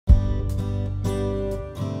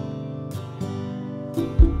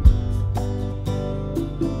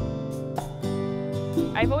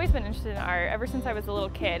been interested in art ever since I was a little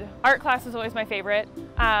kid. Art class was always my favorite.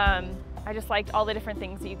 I just liked all the different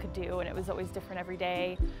things that you could do, and it was always different every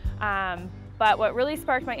day. But what really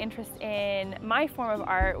sparked my interest in my form of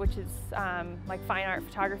art, which is like fine art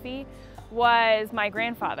photography, was my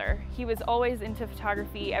grandfather. He was always into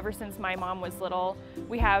photography ever since my mom was little.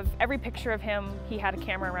 We have every picture of him, he had a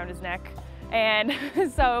camera around his neck. And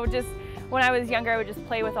so just when I was younger, I would just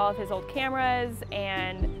play with all of his old cameras,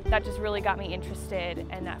 and that just really got me interested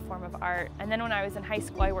in that form of art. And then when I was in high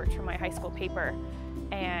school, I worked for my high school paper.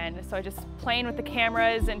 And so I just playing with the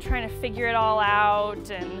cameras and trying to figure it all out.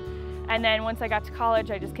 And then once I got to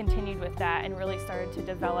college, I just continued with that and really started to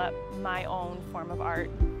develop my own form of art.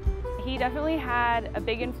 He definitely had a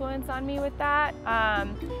big influence on me with that.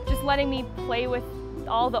 Just letting me play with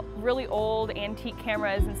all the really old antique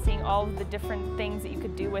cameras and seeing all of the different things that you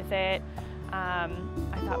could do with it. I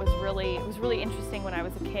thought it was really interesting when I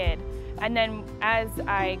was a kid. And then as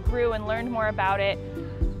I grew and learned more about it,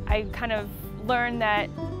 I kind of learned that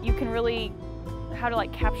you can really, how to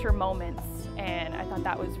like capture moments. And I thought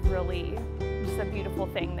that was really just a beautiful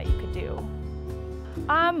thing that you could do.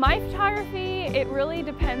 My photography, it really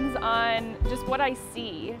depends on just what I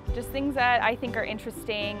see, just things that I think are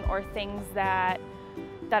interesting or things that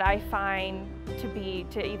I find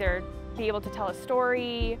to either be able to tell a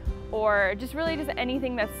story or just really just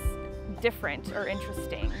anything that's different or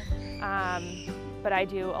interesting. But I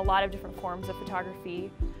do a lot of different forms of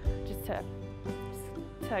photography just to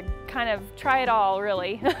kind of try it all,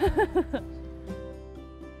 really.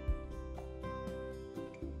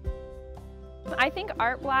 I think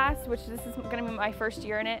Art Blast, which this is going to be my first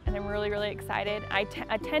year in it, and I'm really, really excited. I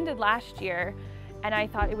attended last year, and I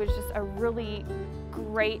thought it was just a really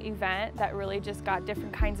great event that really just got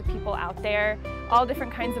different kinds of people out there, all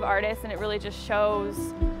different kinds of artists, and it really just shows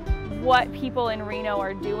what people in Reno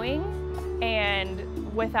are doing.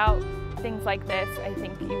 And without things like this, I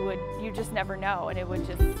think you just never know, and it would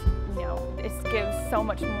just, you know, it gives so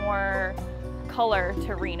much more color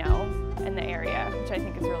to Reno and the area, which I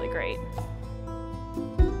think is really great.